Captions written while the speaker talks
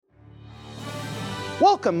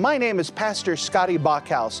Welcome, my name is Pastor Scotty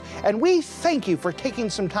Bachhaus, and we thank you for taking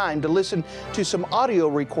some time to listen to some audio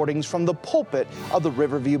recordings from the pulpit of the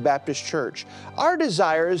Riverview Baptist Church. Our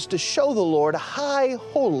desire is to show the Lord high,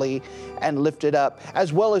 holy, and lifted up,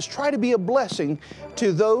 as well as try to be a blessing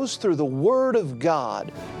to those through the Word of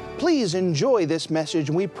God. Please enjoy this message,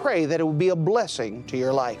 and we pray that it will be a blessing to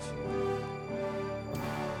your life.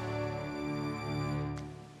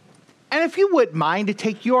 And if you wouldn't mind to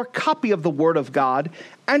take your copy of the Word of God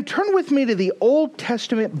and turn with me to the Old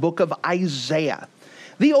Testament book of Isaiah.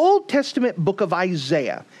 The Old Testament book of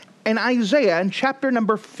Isaiah. And Isaiah in chapter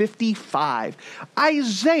number 55.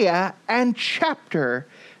 Isaiah and chapter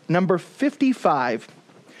number 55.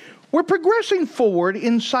 We're progressing forward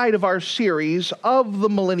inside of our series of the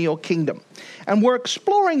Millennial Kingdom. And we're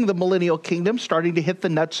exploring the Millennial Kingdom, starting to hit the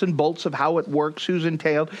nuts and bolts of how it works, who's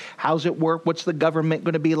entailed, how's it work, what's the government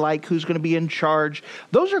going to be like, who's going to be in charge.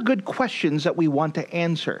 Those are good questions that we want to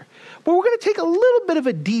answer. But we're going to take a little bit of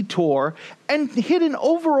a detour and hit an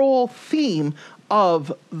overall theme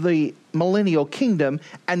of the Millennial Kingdom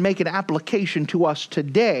and make an application to us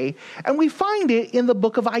today. And we find it in the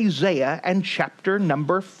book of Isaiah and chapter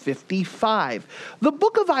number 55. The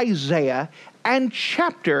book of Isaiah and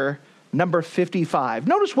chapter number 55.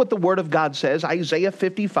 Notice what the Word of God says, Isaiah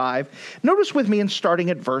 55. Notice with me in starting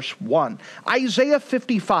at verse 1. Isaiah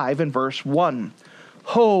 55 and verse 1.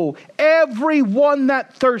 Ho, every one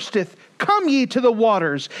that thirsteth, come ye to the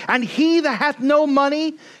waters, and he that hath no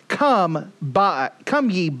money, come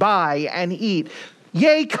ye buy and eat.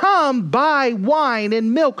 Yea, come buy wine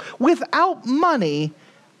and milk without money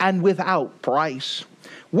and without price.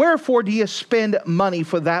 Wherefore do ye spend money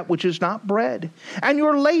for that which is not bread, and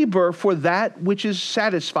your labor for that which is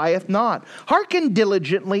satisfieth not? Hearken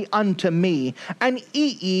diligently unto me, and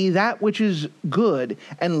eat ye that which is good,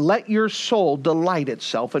 and let your soul delight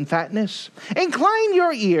itself in fatness. Incline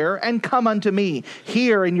your ear, and come unto me.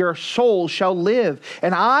 Hear, and your soul shall live,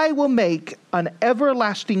 and I will make an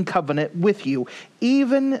everlasting covenant with you,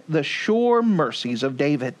 even the sure mercies of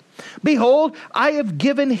David. Behold, I have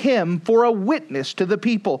given him for a witness to the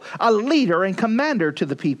people, a leader and commander to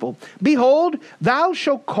the people. Behold, thou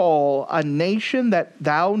shalt call a nation that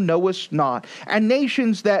thou knowest not, and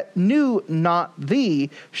nations that knew not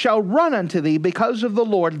thee shall run unto thee because of the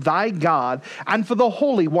Lord thy God, and for the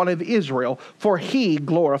Holy One of Israel, for he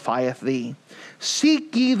glorifieth thee.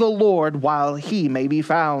 Seek ye the Lord while he may be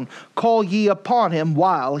found. Call ye upon him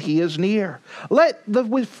while he is near. Let the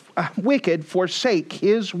wicked forsake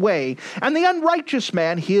his way, and the unrighteous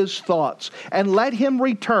man his thoughts, and let him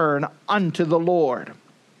return unto the Lord.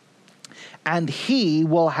 And he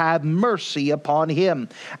will have mercy upon him,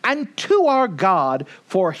 and to our God,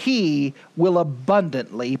 for he will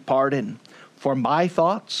abundantly pardon. For my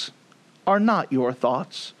thoughts are not your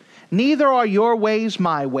thoughts, neither are your ways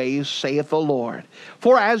my ways, saith the Lord.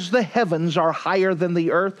 For as the heavens are higher than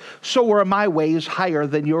the earth, so are my ways higher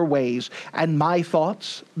than your ways, and my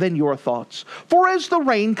thoughts than your thoughts. For as the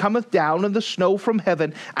rain cometh down and the snow from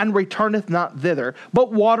heaven, and returneth not thither,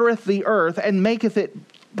 but watereth the earth, and maketh it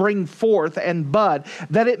bring forth and bud,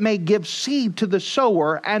 that it may give seed to the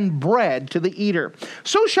sower and bread to the eater.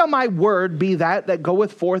 So shall my word be that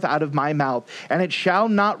goeth forth out of my mouth, and it shall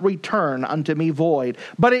not return unto me void,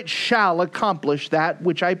 but it shall accomplish that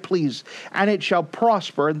which I please, and it shall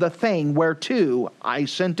prosper in the thing whereto I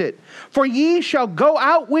sent it. For ye shall go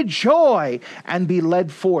out with joy, and be led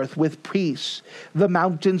forth with peace. The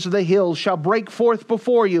mountains of the hills shall break forth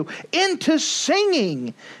before you into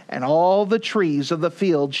singing, and all the trees of the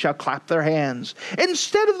field shall clap their hands.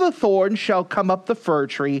 Instead of the thorn shall come up the fir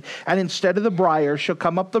tree, and instead of the briar shall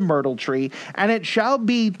come up the myrtle tree, and it shall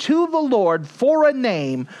be to the Lord for a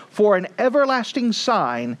name, for an everlasting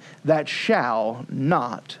sign that shall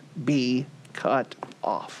not be cut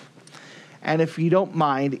off. And if you don't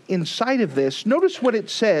mind, inside of this, notice what it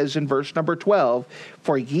says in verse number 12.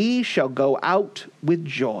 For ye shall go out with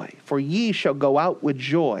joy. For ye shall go out with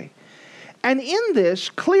joy. And in this,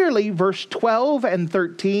 clearly, verse 12 and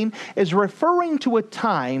 13 is referring to a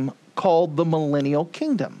time called the Millennial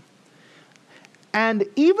Kingdom. And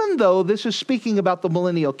even though this is speaking about the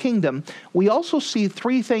Millennial Kingdom, we also see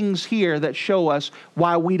three things here that show us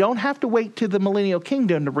why we don't have to wait to the Millennial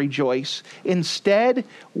Kingdom to rejoice. Instead,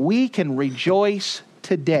 we can rejoice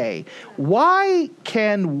today. Why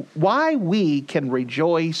we can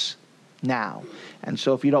rejoice now. And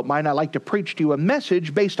so if you don't mind, I'd like to preach to you a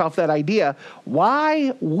message based off that idea,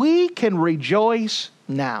 why we can rejoice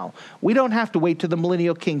now. We don't have to wait to the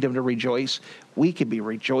millennial kingdom to rejoice. We can be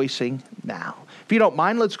rejoicing now. If you don't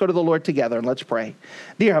mind, let's go to the Lord together and let's pray.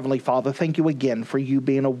 Dear Heavenly Father, thank you again for you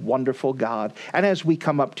being a wonderful God. And as we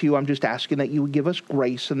come up to you, I'm just asking that you would give us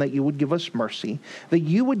grace and that you would give us mercy, that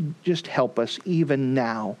you would just help us even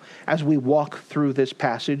now as we walk through this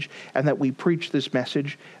passage and that we preach this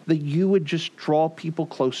message, that you would just draw people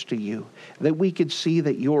close to you, that we could see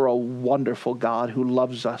that you're a wonderful God who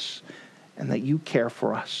loves us and that you care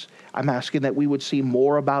for us. I'm asking that we would see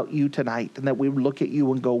more about you tonight and that we would look at you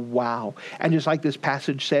and go, wow. And just like this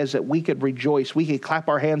passage says, that we could rejoice, we could clap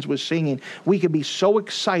our hands with singing, we could be so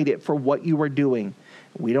excited for what you are doing.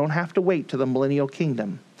 We don't have to wait to the millennial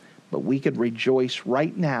kingdom, but we could rejoice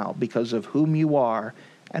right now because of whom you are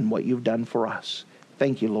and what you've done for us.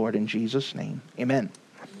 Thank you, Lord, in Jesus' name. Amen.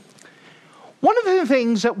 One of the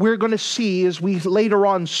things that we're going to see as we later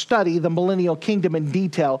on study the millennial kingdom in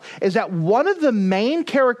detail is that one of the main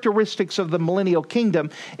characteristics of the millennial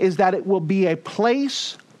kingdom is that it will be a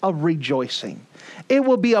place of rejoicing. It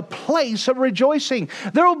will be a place of rejoicing.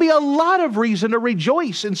 There will be a lot of reason to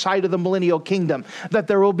rejoice inside of the millennial kingdom. That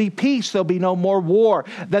there will be peace, there'll be no more war,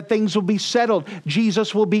 that things will be settled.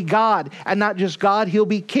 Jesus will be God, and not just God, he'll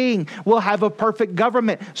be king. We'll have a perfect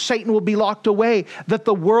government. Satan will be locked away. That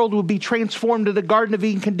the world will be transformed to the Garden of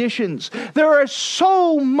Eden conditions. There is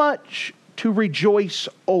so much to rejoice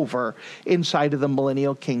over inside of the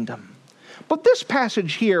millennial kingdom. But this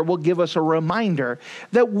passage here will give us a reminder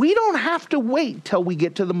that we don't have to wait till we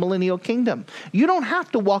get to the millennial kingdom. You don't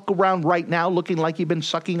have to walk around right now looking like you've been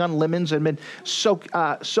sucking on lemons and been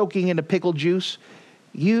soaking into pickle juice.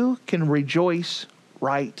 You can rejoice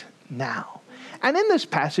right now. And in this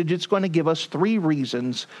passage, it's going to give us 3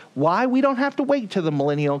 reasons why we don't have to wait to the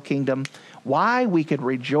millennial kingdom, why we could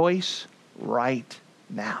rejoice right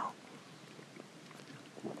now.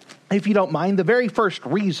 If you don't mind, the very first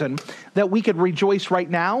reason that we could rejoice right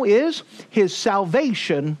now is his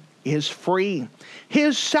salvation is free.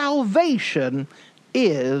 His salvation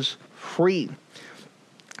is free.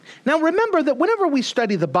 Now remember that whenever we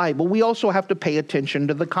study the Bible, we also have to pay attention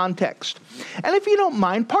to the context. And if you don't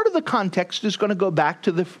mind, part of the context is going to go back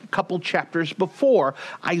to the couple chapters before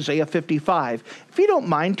Isaiah 55. If you don't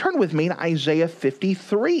mind, turn with me to Isaiah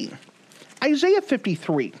 53. Isaiah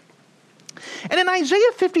 53. And in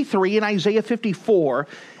Isaiah 53 and Isaiah 54,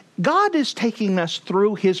 God is taking us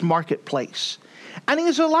through his marketplace. And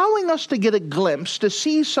he's allowing us to get a glimpse to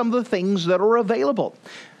see some of the things that are available.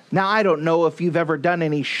 Now, I don't know if you've ever done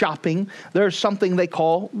any shopping. There's something they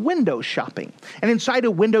call window shopping. And inside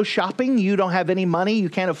of window shopping, you don't have any money. You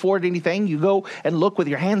can't afford anything. You go and look with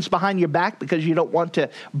your hands behind your back because you don't want to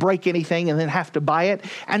break anything and then have to buy it.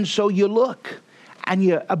 And so you look. And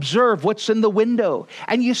you observe what's in the window.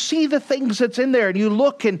 And you see the things that's in there. And you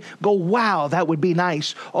look and go, wow, that would be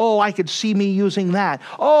nice. Oh, I could see me using that.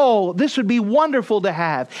 Oh, this would be wonderful to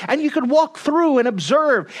have. And you could walk through and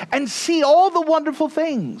observe and see all the wonderful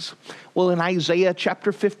things. Well, in Isaiah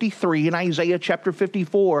chapter 53 and Isaiah chapter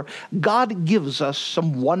 54, God gives us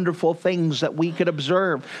some wonderful things that we could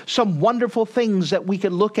observe. Some wonderful things that we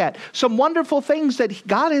could look at. Some wonderful things that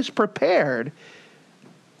God has prepared.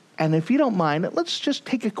 And if you don't mind, let's just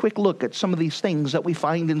take a quick look at some of these things that we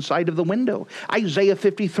find inside of the window. Isaiah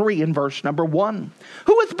 53 and verse number 1.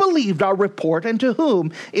 Who hath believed our report, and to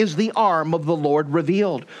whom is the arm of the Lord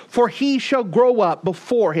revealed? For he shall grow up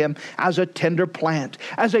before him as a tender plant,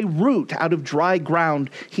 as a root out of dry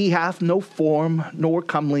ground. He hath no form nor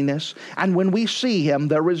comeliness, and when we see him,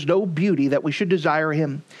 there is no beauty that we should desire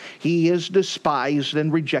him. He is despised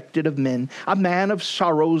and rejected of men, a man of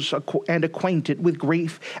sorrows and acquainted with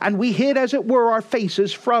grief. And we hid, as it were, our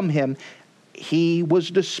faces from him. He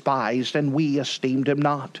was despised, and we esteemed him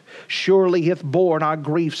not. Surely he hath borne our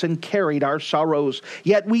griefs and carried our sorrows.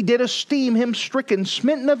 Yet we did esteem him stricken,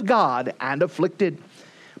 smitten of God, and afflicted.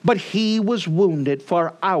 But he was wounded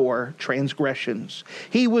for our transgressions.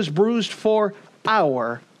 He was bruised for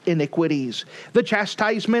our iniquities. The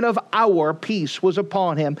chastisement of our peace was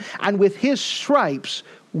upon him, and with his stripes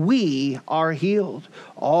we are healed.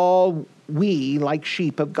 All we, like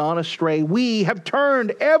sheep, have gone astray. We have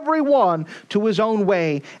turned every one to his own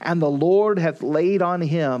way, and the Lord hath laid on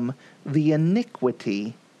him the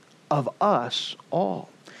iniquity of us all.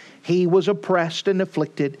 He was oppressed and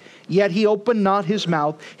afflicted, yet he opened not his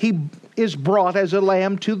mouth. He is brought as a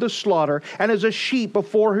lamb to the slaughter, and as a sheep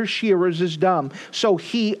before her shearers is dumb. So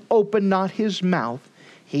he opened not his mouth.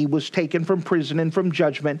 He was taken from prison and from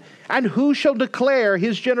judgment. And who shall declare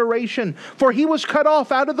his generation? For he was cut off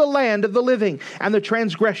out of the land of the living, and the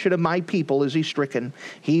transgression of my people is he stricken.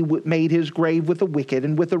 He made his grave with the wicked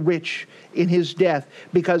and with the rich in his death,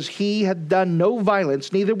 because he had done no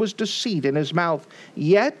violence, neither was deceit in his mouth.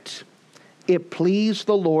 Yet it pleased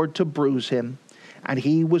the Lord to bruise him, and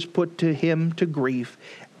he was put to him to grief.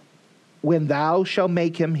 When thou shalt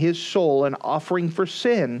make him his soul an offering for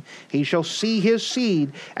sin, he shall see his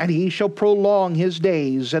seed, and he shall prolong his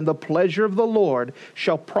days, and the pleasure of the Lord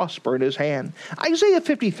shall prosper in his hand. Isaiah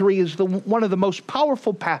 53 is one of the most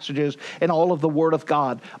powerful passages in all of the Word of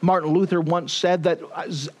God. Martin Luther once said that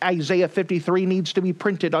Isaiah 53 needs to be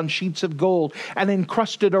printed on sheets of gold and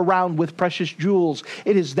encrusted around with precious jewels.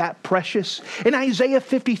 It is that precious. In Isaiah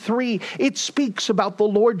 53, it speaks about the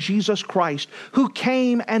Lord Jesus Christ, who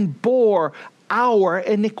came and bore our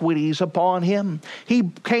iniquities upon him.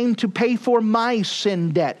 He came to pay for my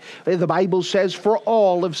sin debt. The Bible says, for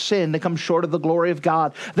all have sinned to come short of the glory of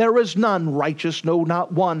God. There is none righteous, no,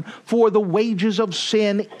 not one. For the wages of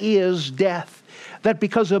sin is death. That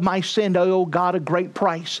because of my sin, I owe God a great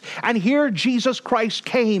price. And here Jesus Christ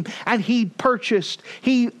came and he purchased,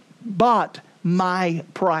 he bought my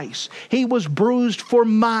price. He was bruised for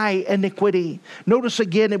my iniquity. Notice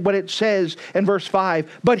again what it says in verse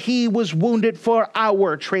 5. But he was wounded for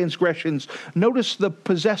our transgressions. Notice the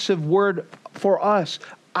possessive word for us.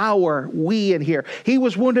 Our, we in here. He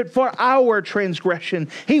was wounded for our transgression.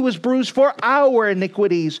 He was bruised for our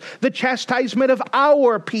iniquities. The chastisement of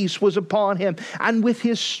our peace was upon him. And with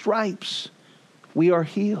his stripes we are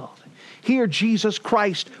healed. Here Jesus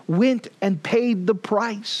Christ went and paid the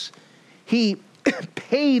price. He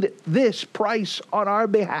paid this price on our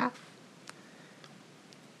behalf.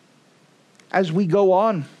 As we go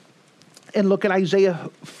on and look at Isaiah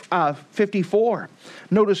 54.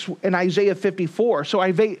 Notice in Isaiah 54. So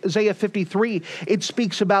Isaiah 53, it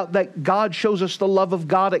speaks about that God shows us the love of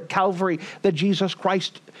God at Calvary, that Jesus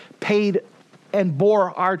Christ paid and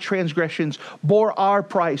bore our transgressions, bore our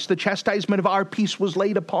price. The chastisement of our peace was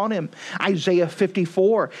laid upon him. Isaiah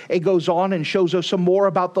 54, it goes on and shows us some more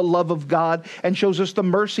about the love of God and shows us the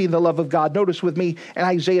mercy and the love of God. Notice with me in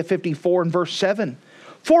Isaiah 54 and verse 7.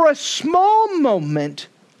 For a small moment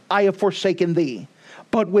I have forsaken thee,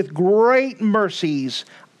 but with great mercies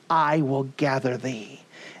I will gather thee.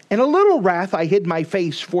 In a little wrath I hid my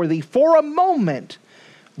face for thee for a moment,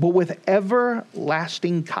 but with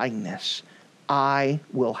everlasting kindness I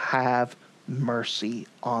will have mercy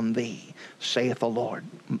on thee, saith the Lord,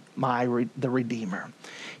 the Redeemer.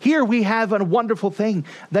 Here we have a wonderful thing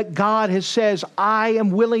that God says, I am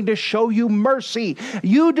willing to show you mercy.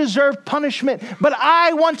 You deserve punishment, but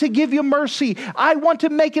I want to give you mercy. I want to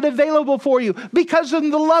make it available for you. Because of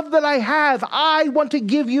the love that I have, I want to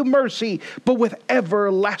give you mercy, but with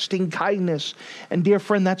everlasting kindness. And dear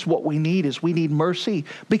friend, that's what we need, is we need mercy,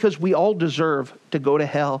 because we all deserve to go to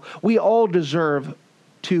hell. We all deserve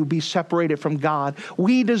to be separated from God.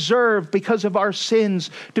 We deserve, because of our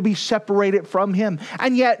sins, to be separated from him.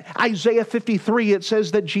 And yet, Isaiah 53, it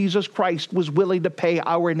says that Jesus Christ was willing to pay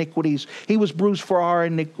our iniquities. He was bruised for our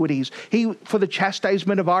iniquities. For the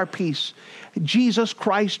chastisement of our peace. Jesus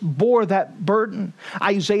Christ bore that burden.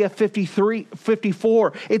 Isaiah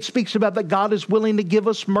 54, it speaks about that God is willing to give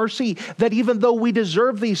us mercy, that even though we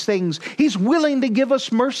deserve these things, he's willing to give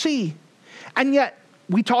us mercy. And yet,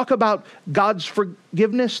 we talk about God's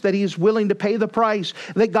forgiveness, that he is willing to pay the price,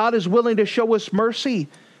 that God is willing to show us mercy.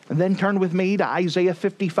 And then turn with me to Isaiah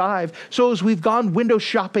 55. So as we've gone window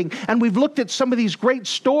shopping and we've looked at some of these great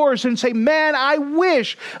stores and say, man, I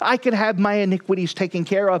wish I could have my iniquities taken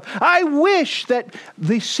care of. I wish that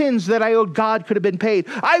the sins that I owed God could have been paid.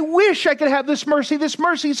 I wish I could have this mercy. This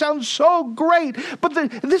mercy sounds so great. But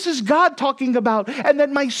this is God talking about. And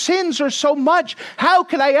that my sins are so much. How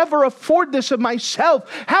can I ever afford this of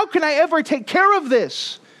myself? How can I ever take care of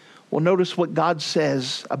this? Well, notice what God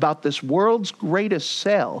says about this world's greatest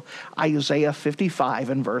sale, Isaiah 55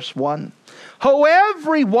 and verse 1. Ho,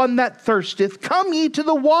 every one that thirsteth, come ye to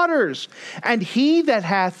the waters, and he that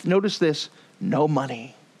hath, notice this, no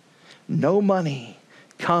money,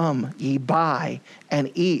 come ye buy and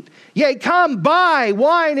eat. Yea, come buy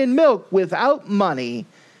wine and milk without money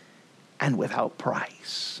and without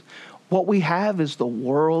price. What we have is the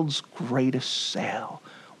world's greatest sale.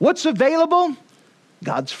 What's available?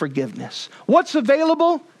 God's forgiveness. What's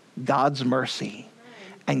available? God's mercy.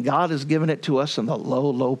 And God has given it to us in the low,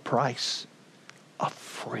 low price of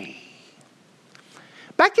free.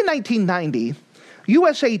 Back in 1990,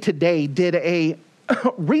 USA Today did a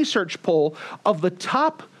research poll of the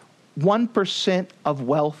top 1% of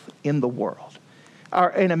wealth in the world.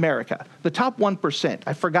 are in America. The top 1%.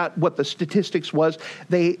 I forgot what the statistics was.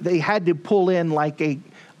 They had to pull in like a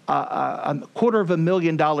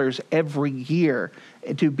 $250,000 every year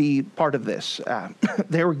to be part of this.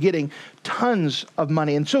 They were getting tons of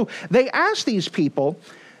money. And so they asked these people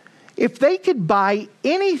if they could buy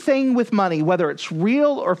anything with money, whether it's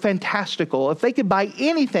real or fantastical, if they could buy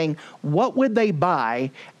anything, what would they buy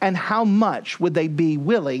and how much would they be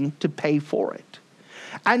willing to pay for it?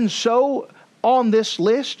 And so on this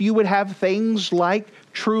list, you would have things like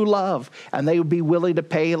true love, and they would be willing to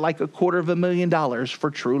pay like $250,000 for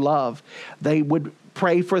true love. They would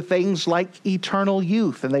pray for things like eternal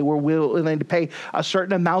youth, and they were willing to pay a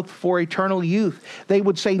certain amount for eternal youth. They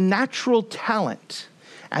would say natural talent,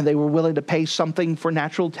 and they were willing to pay something for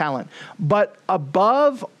natural talent. But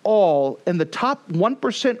above all, in the top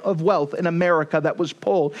 1% of wealth in America that was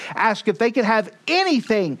polled, asked if they could have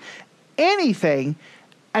anything,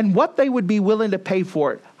 and what they would be willing to pay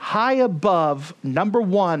for it. High above, number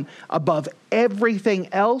one, above everything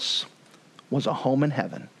else, was a home in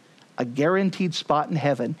heaven. A guaranteed spot in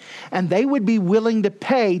heaven. And they would be willing to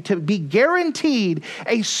pay to be guaranteed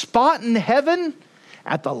a spot in heaven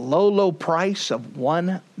at the low, low price of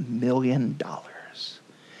 $1 million.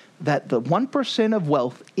 That the 1% of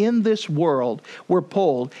wealth in this world were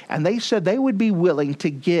polled, and they said they would be willing to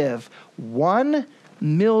give $1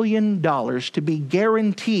 million to be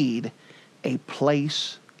guaranteed a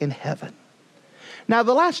place in heaven. Now,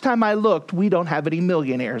 the last time I looked, we don't have any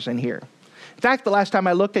millionaires in here. In fact, the last time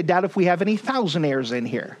I looked, I doubt if we have any thousandaires in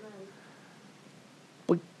here.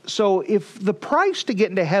 So if the price to get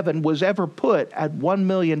into heaven was ever put at $1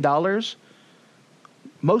 million,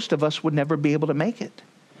 most of us would never be able to make it.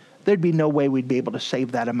 There'd be no way we'd be able to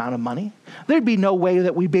save that amount of money. There'd be no way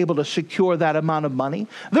that we'd be able to secure that amount of money.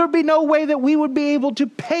 There'd be no way that we would be able to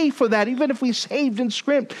pay for that, even if we saved and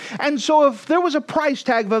scrimped. And so if there was a price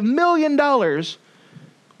tag of $1 million,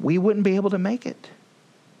 we wouldn't be able to make it.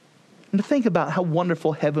 And think about how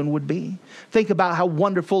wonderful heaven would be. Think about how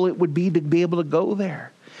wonderful it would be to be able to go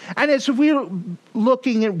there. And as if we were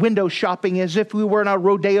looking at window shopping, as if we were in a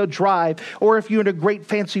Rodeo Drive, or if you're in a great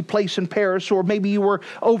fancy place in Paris, or maybe you were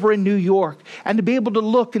over in New York, and to be able to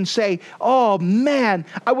look and say, oh man,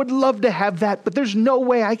 I would love to have that, but there's no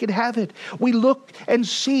way I could have it. We look and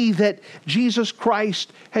see that Jesus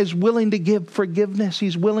Christ is willing to give forgiveness.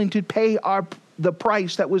 He's willing to pay the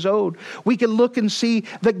price that was owed. We can look and see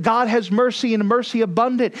that God has mercy and mercy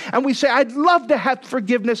abundant. And we say, I'd love to have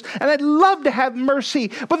forgiveness and I'd love to have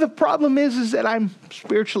mercy. But the problem is that I'm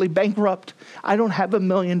spiritually bankrupt. I don't have $1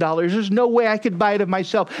 million. There's no way I could buy it of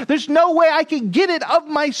myself. There's no way I could get it of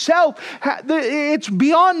myself. It's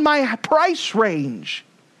beyond my price range.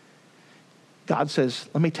 God says,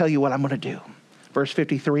 let me tell you what I'm going to do. Verse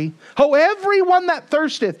 53, oh, everyone that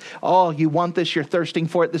thirsteth. Oh, you want this, you're thirsting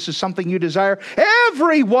for it. This is something you desire.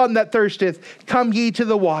 Everyone that thirsteth, come ye to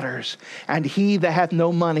the waters. And he that hath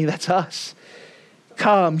no money, that's us.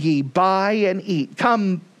 Come ye, buy and eat.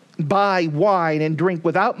 Come buy wine and drink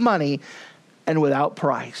without money and without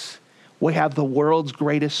price. We have the world's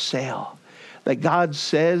greatest sale. That God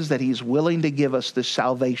says that he's willing to give us this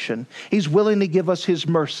salvation. He's willing to give us his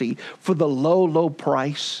mercy for the low, low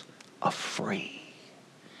price of free.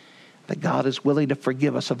 That God is willing to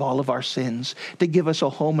forgive us of all of our sins, to give us a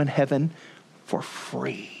home in heaven for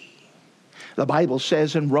free. The Bible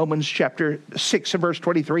says in Romans chapter 6 and verse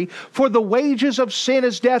 23, for the wages of sin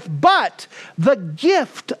is death, but the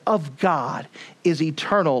gift of God is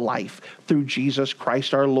eternal life through Jesus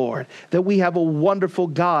Christ our Lord. That we have a wonderful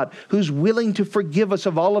God who's willing to forgive us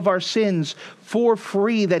of all of our sins for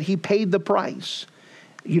free, that he paid the price.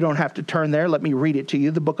 You don't have to turn there. Let me read it to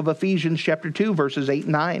you. The book of Ephesians chapter 2 verses 8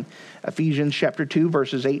 and 9. Ephesians chapter 2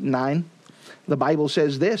 verses 8 and 9. The Bible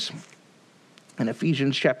says this. In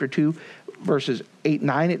Ephesians chapter 2 verses 8 and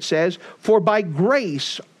 9 it says, for by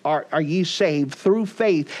grace are ye saved through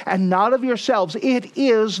faith, and not of yourselves. It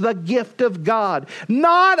is the gift of God,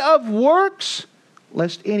 not of works,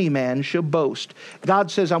 lest any man should boast.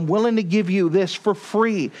 God says, I'm willing to give you this for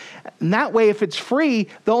free. And that way, if it's free,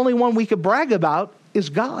 the only one we could brag about is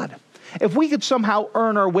God. If we could somehow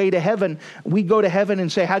earn our way to heaven, we go to heaven and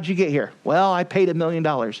say, how'd you get here? Well, I paid $1 million.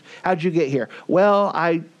 How'd you get here? Well,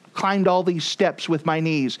 I climbed all these steps with my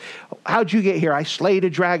knees. How'd you get here? I slayed a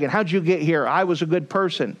dragon. How'd you get here? I was a good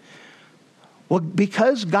person. Well,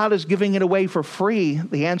 because God is giving it away for free,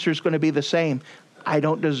 the answer is going to be the same. I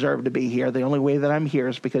don't deserve to be here. The only way that I'm here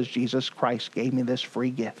is because Jesus Christ gave me this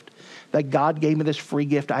free gift. That God gave me this free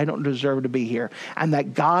gift. I don't deserve to be here. And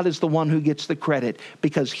that God is the one who gets the credit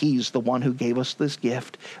because he's the one who gave us this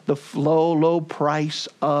gift. The low, low price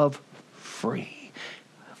of free.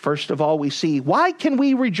 First of all, we see, why can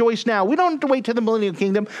we rejoice now? We don't have to wait to the millennial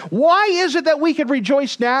kingdom. Why is it that we can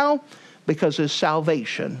rejoice now? Because his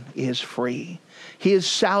salvation is free. His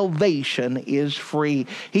salvation is free.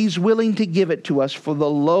 He's willing to give it to us for the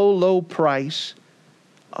low, low price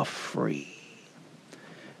of free.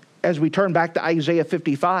 As we turn back to Isaiah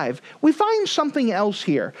 55, we find something else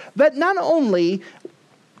here. That not only,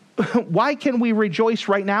 why can we rejoice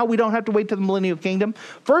right now? We don't have to wait to the millennial kingdom.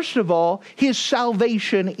 First of all, his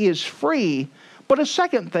salvation is free. But a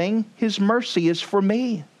second thing, his mercy is for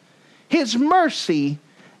me. His mercy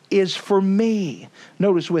is for me.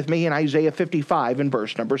 Notice with me in Isaiah 55 and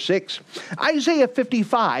verse number 6. Isaiah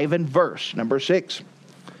 55 and verse number 6.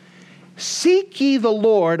 Seek ye the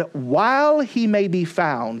Lord while he may be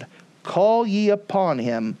found. Call ye upon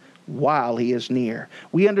him while he is near.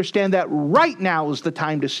 We understand that right now is the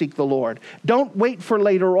time to seek the Lord. Don't wait for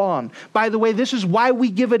later on. By the way, this is why we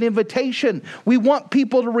give an invitation. We want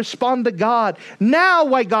people to respond to God. Now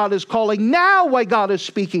why God is calling. Now why God is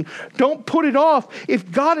speaking. Don't put it off. If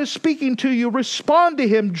God is speaking to you, respond to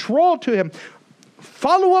him. Draw to him.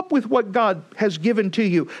 Follow up with what God has given to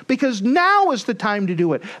you, because now is the time to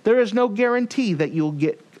do it. There is no guarantee that you'll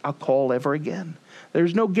get a call ever again.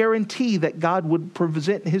 There's no guarantee that God would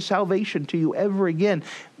present his salvation to you ever again,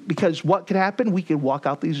 because what could happen? We could walk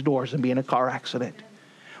out these doors and be in a car accident.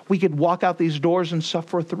 We could walk out these doors and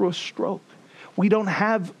suffer through a stroke. We don't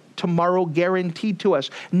have tomorrow guaranteed to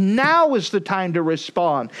us. Now is the time to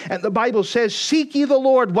respond. And the Bible says, seek ye the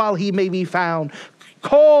Lord while he may be found.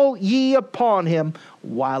 Call ye upon him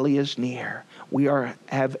while he is near. We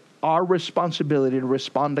have our responsibility to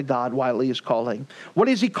respond to God while he is calling. What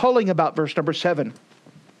is he calling about? Verse number 7.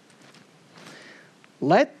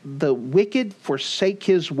 Let the wicked forsake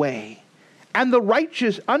his way, and the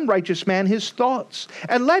unrighteous man his thoughts,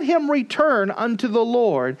 and let him return unto the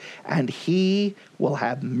Lord, and he will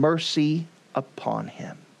have mercy upon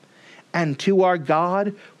him. And to our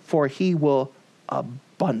God, for he will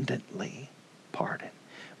abundantly pardon.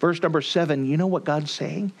 Verse number 7, you know what God's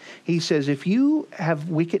saying? He says, if you have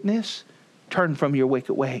wickedness, turn from your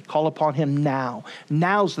wicked way. Call upon him now.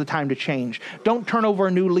 Now's the time to change. Don't turn over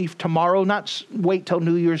a new leaf tomorrow. Not wait till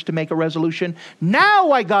New Year's to make a resolution. Now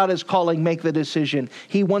why God is calling, make the decision.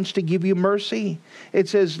 He wants to give you mercy. It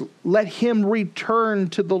says, let him return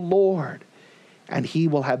to the Lord, and he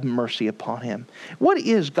will have mercy upon him. What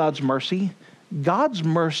is God's mercy? God's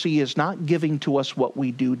mercy is not giving to us what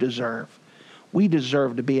we do deserve. We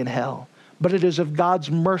deserve to be in hell. But it is of God's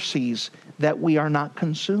mercies that we are not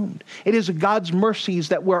consumed. It is of God's mercies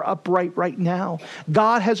that we're upright right now.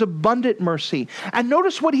 God has abundant mercy. And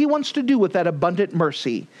notice what he wants to do with that abundant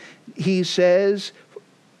mercy. He says,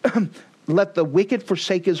 let the wicked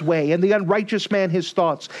forsake his way, and the unrighteous man his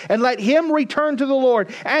thoughts, and let him return to the Lord,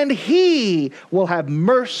 and he will have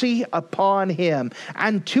mercy upon him,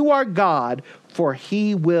 and to our God, for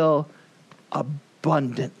he will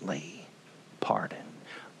abundantly pardon.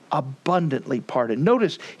 Abundantly pardon.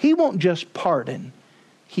 Notice, he won't just pardon,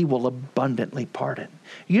 he will abundantly pardon.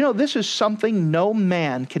 You know, this is something no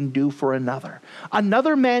man can do for another.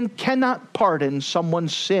 Another man cannot pardon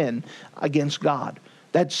someone's sin against God.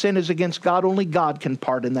 That sin is against God. Only God can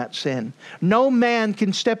pardon that sin. No man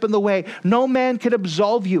can step in the way. No man can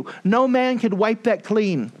absolve you. No man can wipe that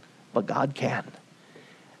clean. But God can.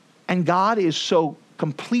 And God is so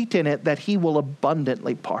complete in it that he will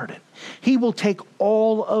abundantly pardon. He will take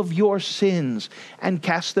all of your sins and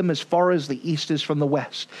cast them as far as the east is from the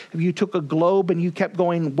west. If you took a globe and you kept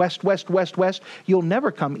going west, west, west, west, you'll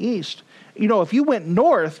never come east. You know, if you went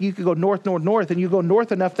north, you could go north, north, north, and you go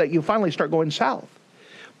north enough that you finally start going south.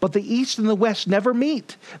 But the east and the west never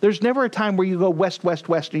meet. There's never a time where you go west, west,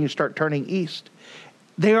 west, and you start turning east.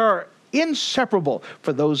 They are inseparable.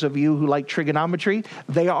 For those of you who like trigonometry,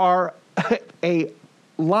 they are a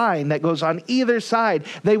line that goes on either side.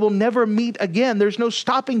 They will never meet again. There's no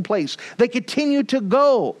stopping place. They continue to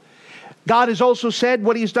go. God has also said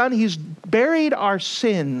what he's done. He's buried our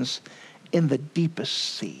sins in the deepest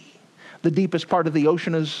sea. The deepest part of the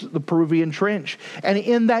ocean is the Peruvian Trench. And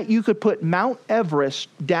in that you could put Mount Everest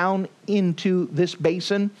down into this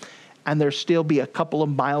basin, and there still be a couple of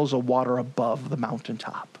miles of water above the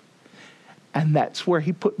mountaintop. And that's where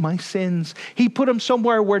he put my sins. He put them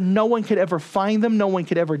somewhere where no one could ever find them. No one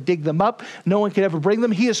could ever dig them up. No one could ever bring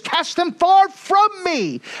them. He has cast them far from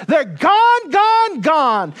me. They're gone, gone,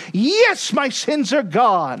 gone. Yes, my sins are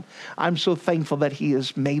gone. I'm so thankful that he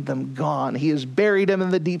has made them gone. He has buried them in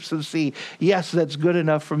the deeps of the sea. Yes, that's good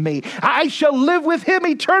enough for me. I shall live with him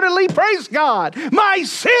eternally. Praise God. My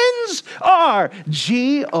sins are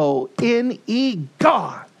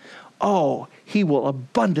Gone. Oh, He will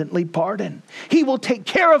abundantly pardon. He will take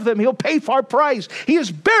care of them. He'll pay for our price. He has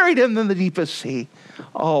buried them in the deepest sea.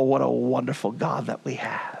 Oh, what a wonderful God that we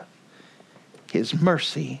have. His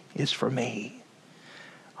mercy is for me.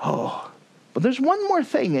 Oh, but there's one more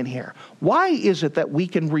thing in here. Why is it that we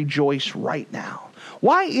can rejoice right now?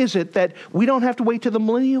 Why is it that we don't have to wait to the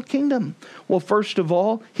millennial kingdom? Well, first of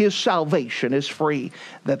all, his salvation is free.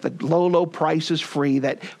 That the low price is free.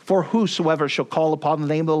 That for whosoever shall call upon the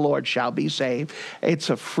name of the Lord shall be saved. It's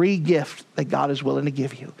a free gift that God is willing to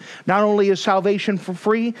give you. Not only is salvation for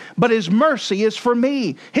free, but his mercy is for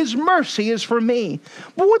me. His mercy is for me.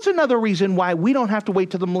 But what's another reason why we don't have to wait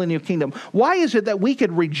to the millennial kingdom? Why is it that we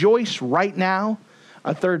could rejoice right now?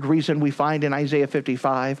 A third reason we find in Isaiah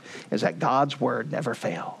 55 is that God's word never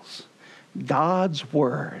fails. God's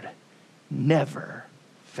word never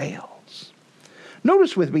fails.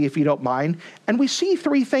 Notice with me, if you don't mind, and we see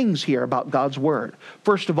three things here about God's word.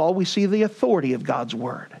 First of all, we see the authority of God's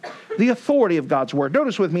word. The authority of God's word.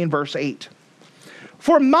 Notice with me in verse 8.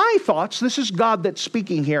 For my thoughts, this is God that's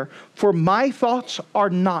speaking here, for my thoughts are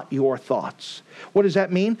not your thoughts. What does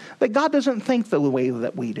that mean? That God doesn't think the way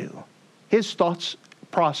that we do. His thoughts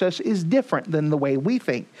process is different than the way we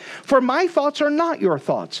think. For my thoughts are not your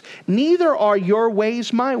thoughts, neither are your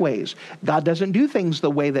ways my ways. God doesn't do things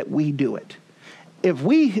the way that we do it.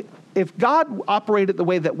 If God operated the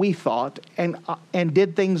way that we thought and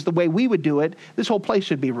did things the way we would do it, this whole place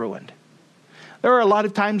should be ruined. There are a lot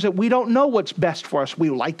of times that we don't know what's best for us. We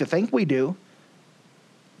like to think we do,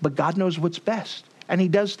 but God knows what's best. And he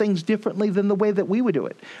does things differently than the way that we would do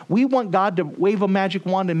it. We want God to wave a magic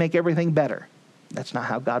wand and make everything better. That's not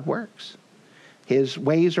how God works. His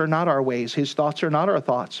ways are not our ways. His thoughts are not our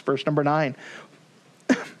thoughts. Verse number 9.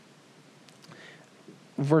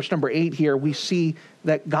 Verse number 8 here, we see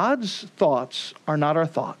that God's thoughts are not our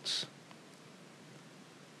thoughts.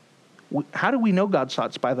 How do we know God's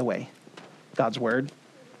thoughts, by the way? God's word.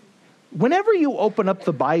 Whenever you open up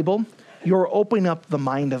the Bible, you're opening up the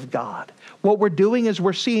mind of God. What we're doing is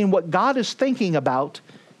we're seeing what God is thinking about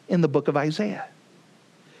in the book of Isaiah.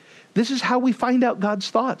 This is how we find out God's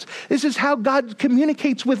thoughts. This is how God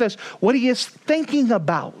communicates with us what he is thinking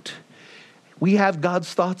about. We have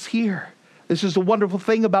God's thoughts here. This is the wonderful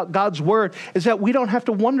thing about God's word, is that we don't have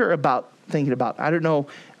to wonder about thinking about. I don't know,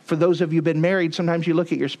 for those of you who've been married, sometimes you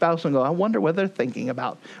look at your spouse and go, I wonder what they're thinking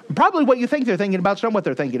about. Probably what you think they're thinking about is not what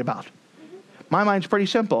they're thinking about. My mind's pretty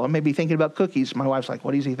simple. I may be thinking about cookies. My wife's like,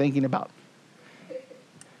 what is he thinking about?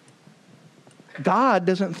 God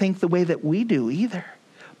doesn't think the way that we do either.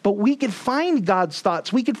 But we can find God's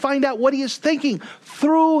thoughts. We can find out what he is thinking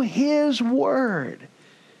through his word.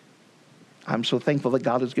 I'm so thankful that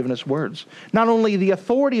God has given us words. Not only the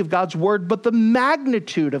authority of God's word, but the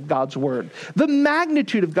magnitude of God's word. The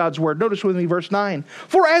magnitude of God's word. Notice with me verse 9.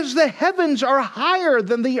 For as the heavens are higher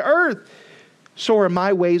than the earth, so are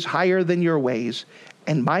my ways higher than your ways,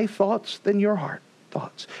 and my thoughts than your heart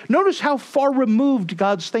thoughts. Notice how far removed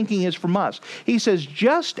God's thinking is from us. He says,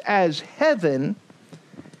 just as heaven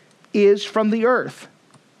is from the earth.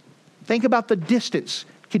 Think about the distance.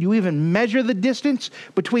 Can you even measure the distance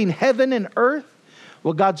between heaven and earth?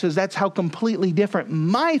 Well, God says that's how completely different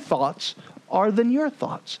my thoughts are than your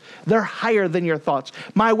thoughts. They're higher than your thoughts.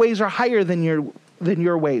 My ways are higher than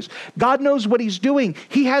your ways. God knows what he's doing.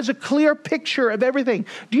 He has a clear picture of everything.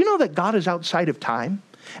 Do you know that God is outside of time?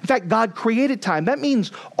 In fact, God created time. That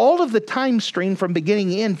means all of the time stream from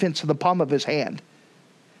beginning to end fits in the palm of his hand.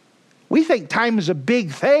 We think time is a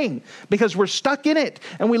big thing because we're stuck in it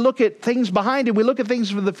and we look at things behind it. We look at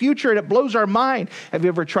things for the future and it blows our mind. Have you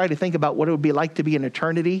ever tried to think about what it would be like to be in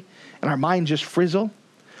eternity and our minds just frizzle?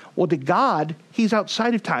 Well, to God, he's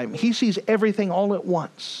outside of time. He sees everything all at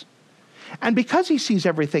once. And because he sees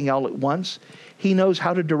everything all at once, he knows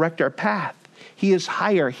how to direct our path. He is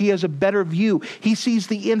higher. He has a better view. He sees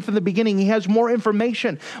the end from the beginning. He has more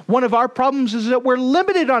information. One of our problems is that we're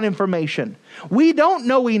limited on information. We don't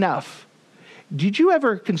know enough. Did you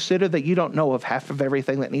ever consider that you don't know of half of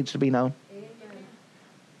everything that needs to be known? Amen.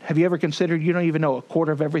 Have you ever considered you don't even know a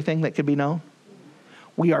quarter of everything that could be known?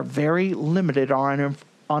 We are very limited on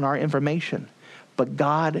our information, but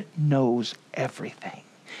God knows everything.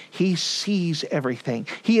 He sees everything.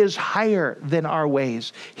 He is higher than our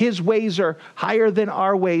ways. His ways are higher than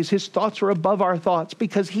our ways. His thoughts are above our thoughts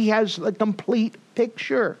because he has the complete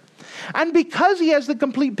picture. And because he has the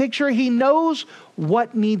complete picture, he knows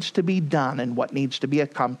what needs to be done and what needs to be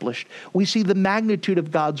accomplished. We see the magnitude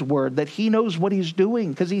of God's word, that he knows what he's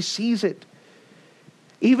doing because he sees it.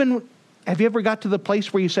 Even, have you ever got to the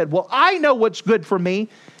place where you said, well, I know what's good for me,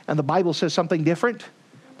 and the Bible says something different?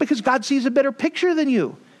 Because God sees a better picture than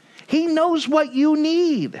you. He knows what you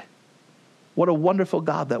need. What a wonderful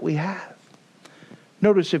God that we have.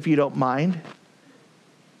 Notice, if you don't mind,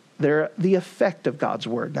 the effect of God's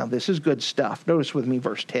word. Now, this is good stuff. Notice with me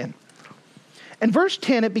verse 10. In verse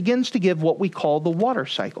 10, it begins to give what we call the water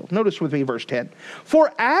cycle. Notice with me verse 10.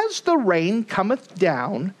 For as the rain cometh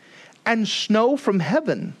down, and snow from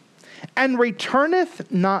heaven, and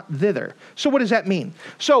returneth not thither. So what does that mean?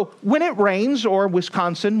 So when it rains, or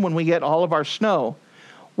Wisconsin, when we get all of our snow,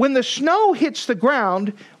 when the snow hits the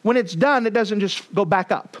ground, when it's done, it doesn't just go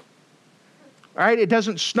back up. All right? It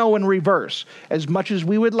doesn't snow in reverse. As much as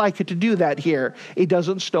we would like it to do that here, it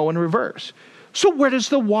doesn't snow in reverse. So where does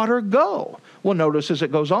the water go? Well, notice as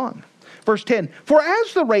it goes on. Verse 10, for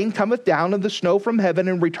as the rain cometh down and the snow from heaven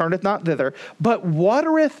and returneth not thither, but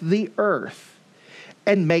watereth the earth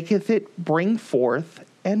and maketh it bring forth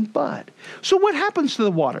and bud. So what happens to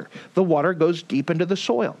the water? The water goes deep into the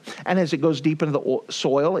soil. And as it goes deep into the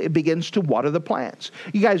soil, it begins to water the plants.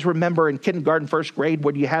 You guys remember in kindergarten, first grade,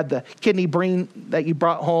 when you had the kidney bean that you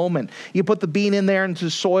brought home and you put the bean in there into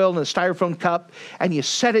the soil in a styrofoam cup and you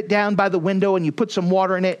set it down by the window and you put some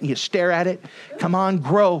water in it and you stare at it. Come on,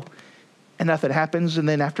 grow. And nothing happens, and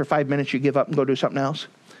then after 5 minutes you give up and go do something else.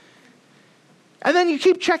 And then you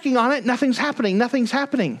keep checking on it, nothing's happening, nothing's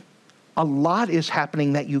happening. A lot is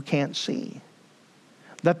happening that you can't see.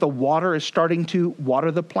 That the water is starting to water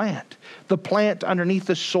the plant. The plant underneath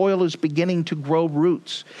the soil is beginning to grow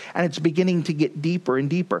roots, and it's beginning to get deeper and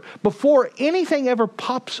deeper. Before anything ever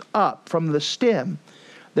pops up from the stem,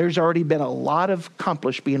 there's already been a lot of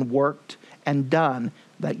accomplished being worked and done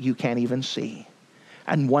that you can't even see.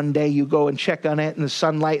 And one day you go and check on it in the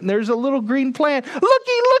sunlight, and there's a little green plant. Looky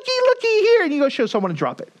here. And you go show someone and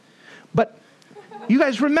drop it. But you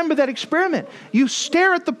guys remember that experiment. You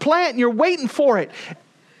stare at the plant and you're waiting for it.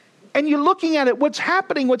 And you're looking at it. What's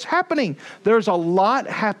happening? There's a lot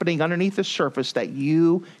happening underneath the surface that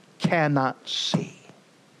you cannot see.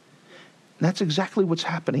 And that's exactly what's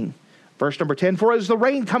happening. Verse number 10, for as the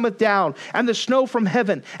rain cometh down, and the snow from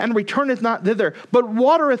heaven, and returneth not thither, but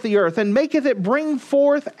watereth the earth, and maketh it bring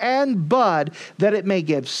forth and bud, that it may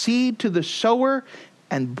give seed to the sower,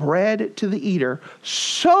 and bread to the eater.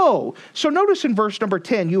 So notice in verse number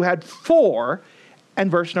 10, you had for,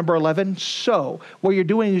 and verse number 11, so. What you're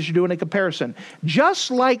doing is you're doing a comparison.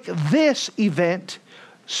 Just like this event,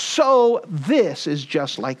 so this is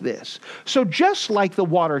just like this. So just like the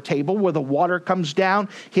water table where the water comes down,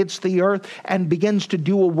 hits the earth, and begins to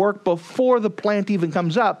do a work before the plant even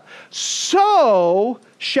comes up, so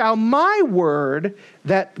shall my word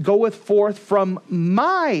that goeth forth from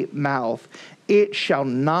my mouth, it shall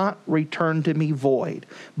not return to me void,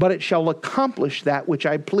 but it shall accomplish that which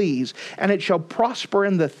I please, and it shall prosper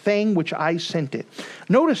in the thing which I sent it.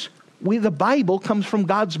 Notice, the Bible comes from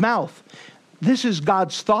God's mouth. This is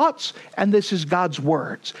God's thoughts, and this is God's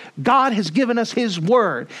words. God has given us His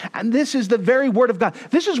word, and this is the very word of God.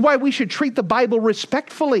 This is why we should treat the Bible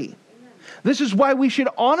respectfully. This is why we should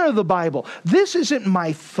honor the Bible. This isn't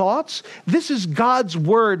my thoughts. This is God's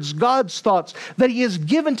words, God's thoughts that He has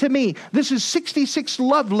given to me. This is 66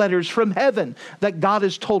 love letters from heaven that God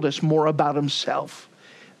has told us more about Himself.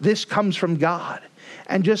 This comes from God.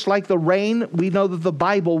 And just like the rain, we know that the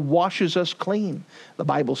Bible washes us clean. The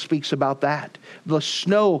Bible speaks about that. The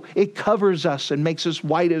snow, it covers us and makes us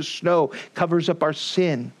white as snow, covers up our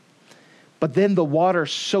sin. But then the water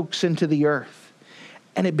soaks into the earth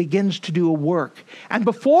and it begins to do a work. And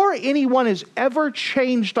before anyone is ever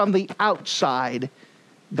changed on the outside,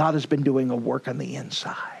 God has been doing a work on the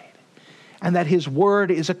inside. And that His word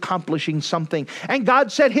is accomplishing something. And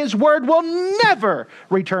God said His word will never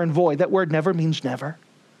return void. That word never means never.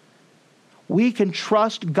 We can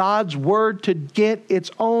trust God's word to get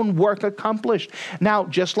its own work accomplished. Now,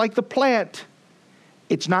 just like the plant,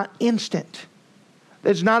 it's not instant.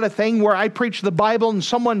 It's not a thing where I preach the Bible and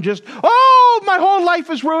someone just, my whole life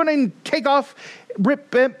is ruined, and take off,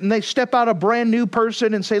 rip it, and they step out a brand new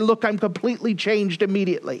person and say, look, I'm completely changed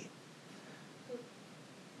immediately.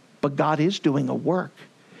 But God is doing a work,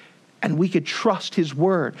 and we could trust His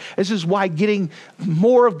word. This is why getting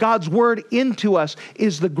more of God's word into us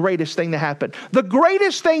is the greatest thing to happen. The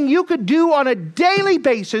greatest thing you could do on a daily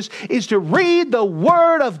basis is to read the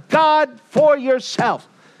word of God for yourself.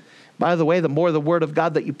 By the way, the more the word of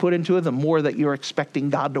God that you put into it, the more that you're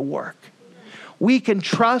expecting God to work. We can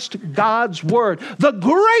trust God's Word. The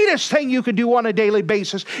greatest thing you can do on a daily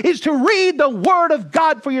basis is to read the Word of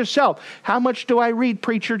God for yourself. How much do I read,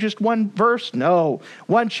 preacher? Just one verse? No.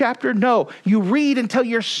 One chapter? No. You read until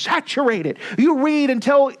you're saturated. You read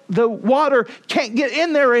until the water can't get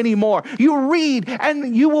in there anymore. You read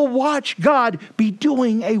and you will watch God be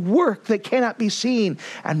doing a work that cannot be seen.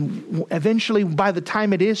 And eventually, by the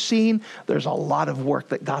time it is seen, there's a lot of work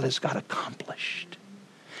that God has got accomplished.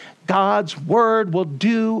 God's Word will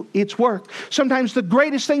do its work. Sometimes the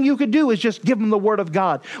greatest thing you could do is just give them the Word of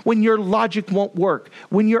God. When your logic won't work,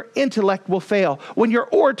 when your intellect will fail, when your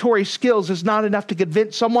oratory skills is not enough to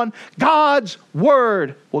convince someone, God's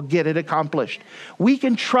Word will get it accomplished. We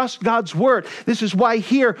can trust God's Word. This is why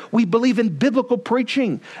here we believe in biblical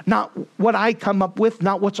preaching. Not what I come up with,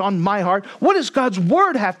 not what's on my heart. What does God's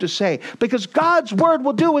Word have to say? Because God's Word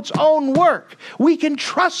will do its own work. We can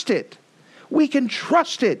trust it. We can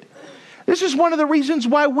trust it. This is one of the reasons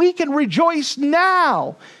why we can rejoice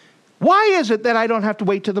now. Why is it that I don't have to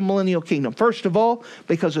wait to the millennial kingdom? First of all,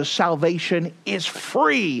 because the salvation is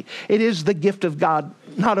free. It is the gift of God,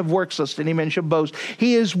 not of works, lest any man should boast.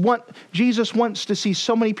 Jesus wants to see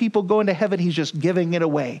so many people go into heaven, He's just giving it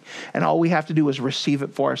away. And all we have to do is receive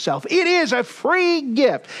it for ourselves. It is a free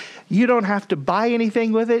gift. You don't have to buy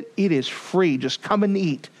anything with it. It is free. Just come and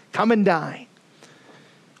eat. Come and dine.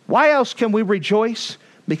 Why else can we rejoice?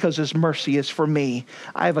 Because His mercy is for me.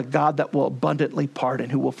 I have a God that will abundantly pardon,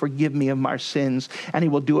 who will forgive me of my sins, and He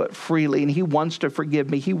will do it freely. And He wants to forgive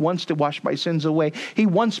me. He wants to wash my sins away. He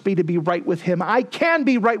wants me to be right with Him. I can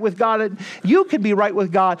be right with God, and you can be right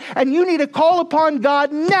with God. And you need to call upon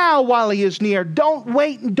God now while He is near. Don't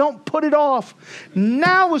wait and don't put it off.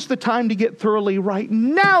 Now is the time to get thoroughly right.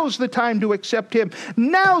 Now is the time to accept Him.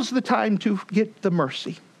 Now is the time to get the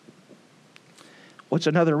mercy. What's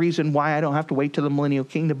another reason why I don't have to wait till the millennial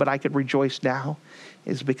kingdom, but I could rejoice now,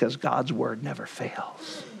 is because God's Word never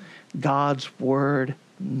fails. God's Word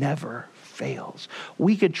never fails.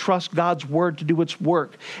 We could trust God's Word to do its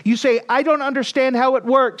work. You say, I don't understand how it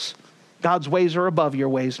works. God's ways are above your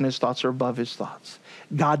ways, and His thoughts are above His thoughts.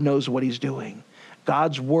 God knows what He's doing.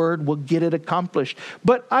 God's Word will get it accomplished.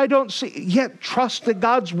 But I don't see, yet trust that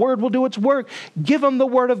God's Word will do its work. Give them the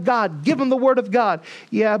Word of God. Give them the Word of God.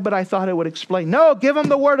 Yeah, but I thought I would explain. No, give them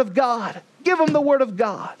the Word of God. Give them the Word of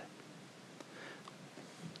God.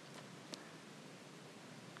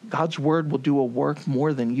 God's Word will do a work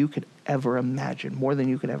more than you could ever imagine, more than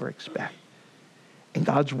you could ever expect. And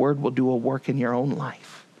God's Word will do a work in your own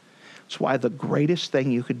life. That's why the greatest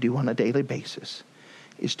thing you could do on a daily basis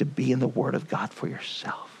is to be in the Word of God for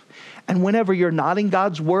yourself. And whenever you're not in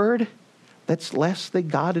God's Word, that's less that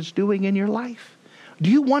God is doing in your life.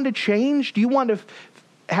 Do you want to change? Do you want to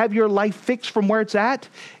have your life fixed from where it's at?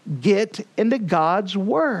 Get into God's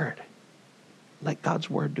Word. Let God's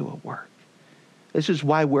Word do a work. This is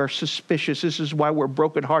why we're suspicious. This is why we're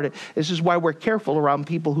brokenhearted. This is why we're careful around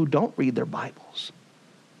people who don't read their Bibles.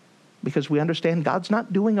 Because we understand God's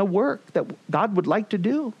not doing a work that God would like to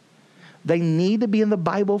do. They need to be in the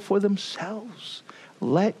Bible for themselves.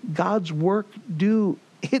 Let God's work do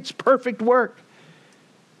its perfect work.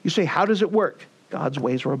 You say, how does it work? God's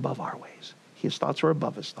ways are above our ways. His thoughts are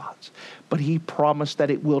above His thoughts. But He promised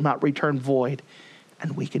that it will not return void,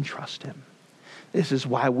 and we can trust Him. This is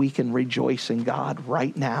why we can rejoice in God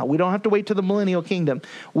right now. We don't have to wait till the millennial kingdom.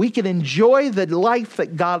 We can enjoy the life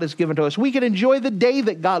that God has given to us. We can enjoy the day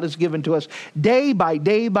that God has given to us, day by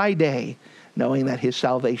day by day, knowing that His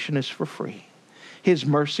salvation is for free. His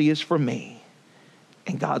mercy is for me.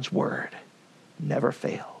 And God's Word never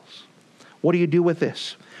fails. What do you do with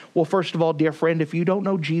this? Well, first of all, dear friend, if you don't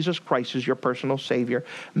know Jesus Christ as your personal Savior,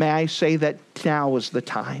 may I say that now is the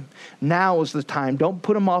time. Now is the time. Don't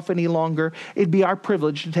put Him off any longer. It'd be our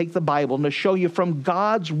privilege to take the Bible and to show you from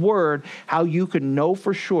God's Word how you can know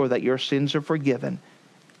for sure that your sins are forgiven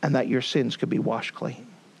and that your sins could be washed clean.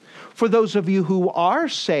 For those of you who are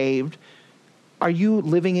saved, are you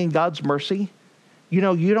living in God's mercy? You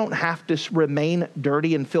know, you don't have to remain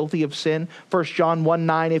dirty and filthy of sin. 1 John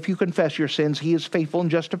 1:9, if you confess your sins, He is faithful and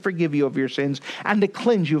just to forgive you of your sins and to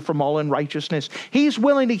cleanse you from all unrighteousness. He's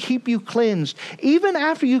willing to keep you cleansed. Even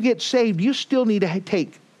after you get saved, you still need to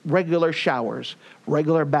take regular showers,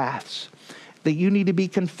 regular baths, that you need to be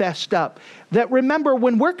confessed up. That remember,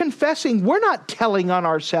 when we're confessing, we're not telling on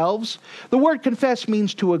ourselves. The word confess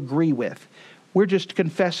means to agree with. We're just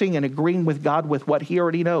confessing and agreeing with God with what He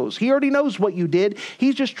already knows. He already knows what you did.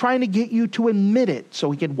 He's just trying to get you to admit it so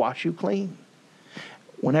He can wash you clean.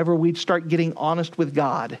 Whenever we start getting honest with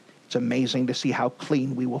God, it's amazing to see how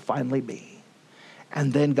clean we will finally be.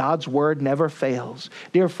 And then God's Word never fails.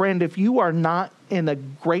 Dear friend, if you are not in a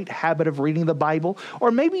great habit of reading the Bible,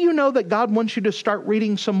 or maybe you know that God wants you to start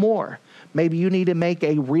reading some more. Maybe you need to make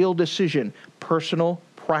a real decision, personal,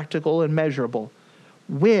 practical, and measurable.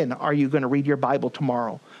 When are you going to read your Bible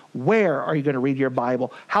tomorrow? Where are you going to read your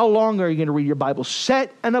Bible? How long are you going to read your Bible?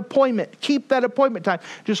 Set an appointment. Keep that appointment time,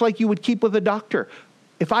 just like you would keep with a doctor.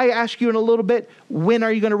 If I ask you in a little bit, when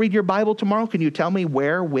are you going to read your Bible tomorrow? Can you tell me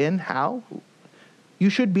where, when, how? You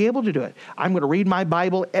should be able to do it. I'm going to read my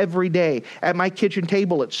Bible every day at my kitchen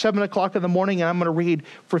table at 7 o'clock in the morning, and I'm going to read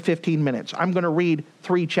for 15 minutes. I'm going to read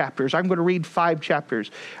 3 chapters. I'm going to read 5 chapters.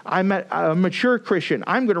 I'm a mature Christian.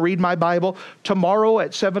 I'm going to read my Bible tomorrow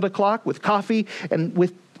at 7 o'clock with coffee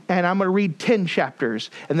and I'm going to read 10 chapters.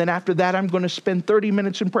 And then after that, I'm going to spend 30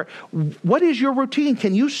 minutes in prayer. What is your routine?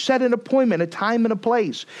 Can you set an appointment, a time and a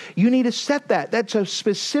place? You need to set that. That's a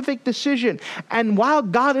specific decision. And while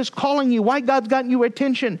God is calling you, why God's gotten your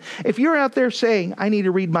attention, if you're out there saying, I need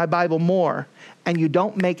to read my Bible more, and you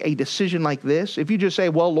don't make a decision like this, if you just say,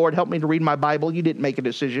 well, Lord, help me to read my Bible, you didn't make a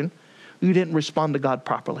decision. You didn't respond to God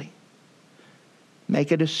properly.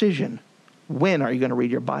 Make a decision. When are you going to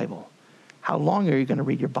read your Bible? How long are you going to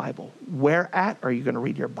read your Bible? Where at are you going to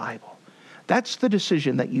read your Bible? That's the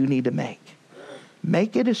decision that you need to make.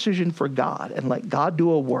 Make a decision for God and let God do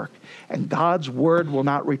a work, and God's word will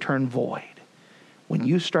not return void. When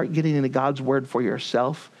you start getting into God's word for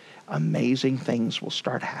yourself, amazing things will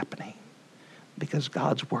start happening because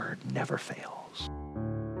God's word never fails.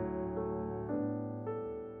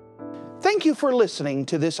 Thank you for listening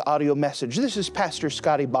to this audio message. This is Pastor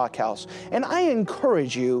Scotty Bachhaus, and I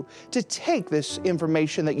encourage you to take this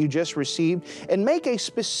information that you just received and make a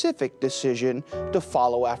specific decision to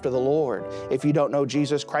follow after the Lord. If you don't know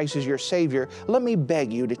Jesus Christ as your Savior, let me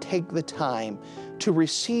beg you to take the time to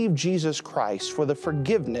receive Jesus Christ for the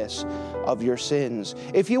forgiveness of your sins.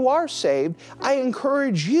 If you are saved, I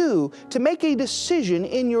encourage you to make a decision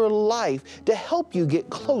in your life to help you get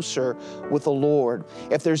closer with the Lord.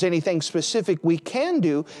 If there's anything specific we can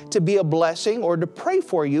do to be a blessing or to pray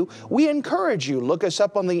for you, we encourage you. Look us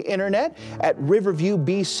up on the internet at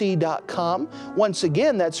riverviewbc.com. Once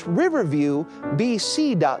again, that's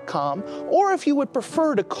riverviewbc.com. Or if you would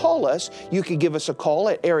prefer to call us, you could give us a call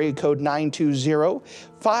at area code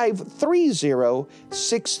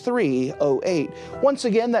 920-530-6308. Once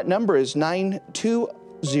again, that number is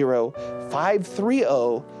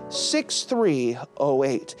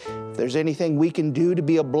 920-530-6308. If there's anything we can do to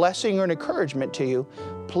be a blessing or an encouragement to you,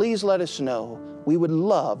 please let us know. We would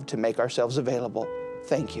love to make ourselves available.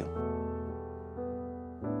 Thank you.